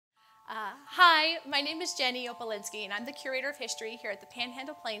Hi, my name is Jenni Opalinski and I'm the curator of history here at the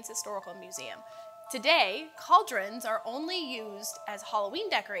Panhandle-Plains Historical Museum. Today, cauldrons are only used as Halloween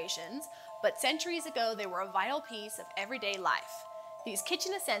decorations, but centuries ago they were a vital piece of everyday life. These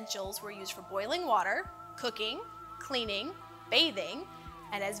kitchen essentials were used for boiling water, cooking, cleaning, bathing,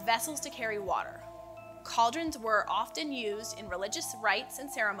 and as vessels to carry water. Cauldrons were often used in religious rites and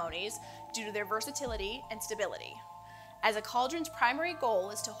ceremonies due to their versatility and stability. As a cauldron's primary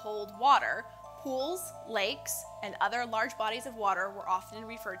goal is to hold water, pools, lakes, and other large bodies of water were often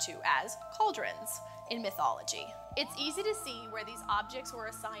referred to as cauldrons in mythology. It's easy to see where these objects were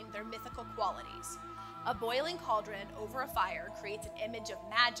assigned their mythical qualities. A boiling cauldron over a fire creates an image of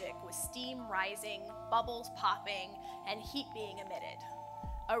magic with steam rising, bubbles popping, and heat being emitted.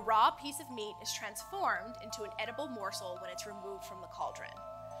 A raw piece of meat is transformed into an edible morsel when it's removed from the cauldron.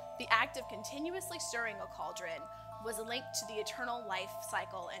 The act of continuously stirring a cauldron was linked to the eternal life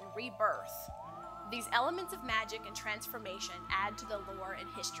cycle and rebirth. These elements of magic and transformation add to the lore and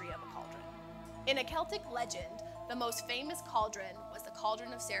history of a cauldron. In a Celtic legend, the most famous cauldron was the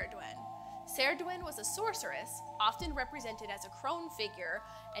Cauldron of Cerridwen. Cerridwen was a sorceress, often represented as a crone figure,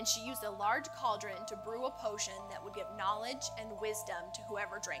 and she used a large cauldron to brew a potion that would give knowledge and wisdom to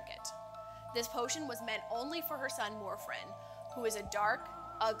whoever drank it. This potion was meant only for her son Morfrin, who is a dark,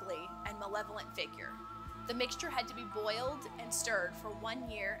 ugly, and malevolent figure. The mixture had to be boiled and stirred for 1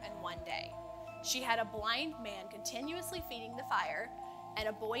 year and 1 day. She had a blind man continuously feeding the fire, and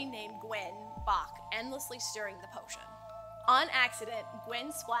a boy named Gwen Bach endlessly stirring the potion. On accident,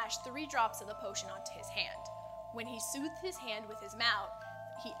 Gwen splashed 3 drops of the potion onto his hand. When he soothed his hand with his mouth,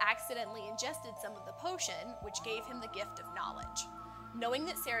 he accidentally ingested some of the potion, which gave him the gift of knowledge. Knowing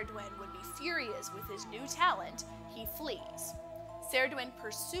that Cerridwen would be furious with his new talent, he flees. Cerridwen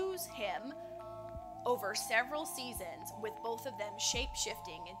pursues him over several seasons, with both of them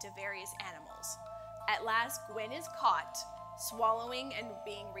shape-shifting into various animals. At last, Gwen is caught, swallowing and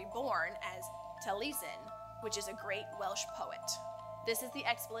being reborn as Taliesin, which is a great Welsh poet. This is the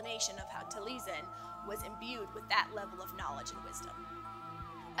explanation of how Taliesin was imbued with that level of knowledge and wisdom.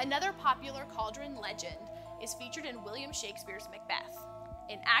 Another popular cauldron legend is featured in William Shakespeare's Macbeth.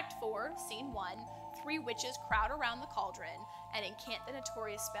 In Act 4, Scene 1, 3 witches crowd around the cauldron and incant the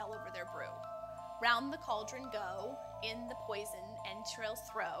notorious spell over their brew. Round the cauldron go, in the poison entrails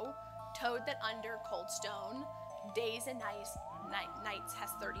throw, toad that under cold stone, days and nights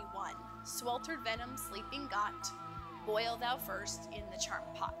has 31, sweltered venom sleeping got, boil thou first in the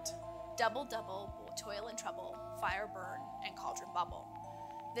charmed pot, double, toil and trouble, fire burn, and cauldron bubble.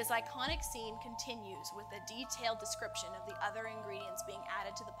 This iconic scene continues with a detailed description of the other ingredients being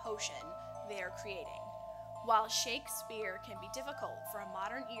added to the potion they are creating. While Shakespeare can be difficult for a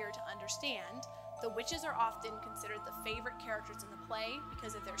modern ear to understand, the witches are often considered the favorite characters in the play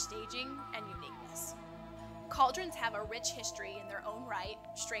because of their staging and uniqueness. Cauldrons have a rich history in their own right,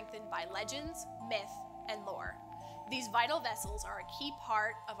 strengthened by legends, myth, and lore. These vital vessels are a key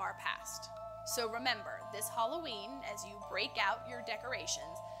part of our past. So remember, this Halloween, as you break out your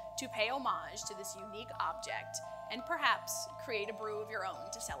decorations, to pay homage to this unique object and perhaps create a brew of your own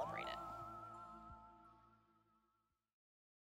to celebrate it.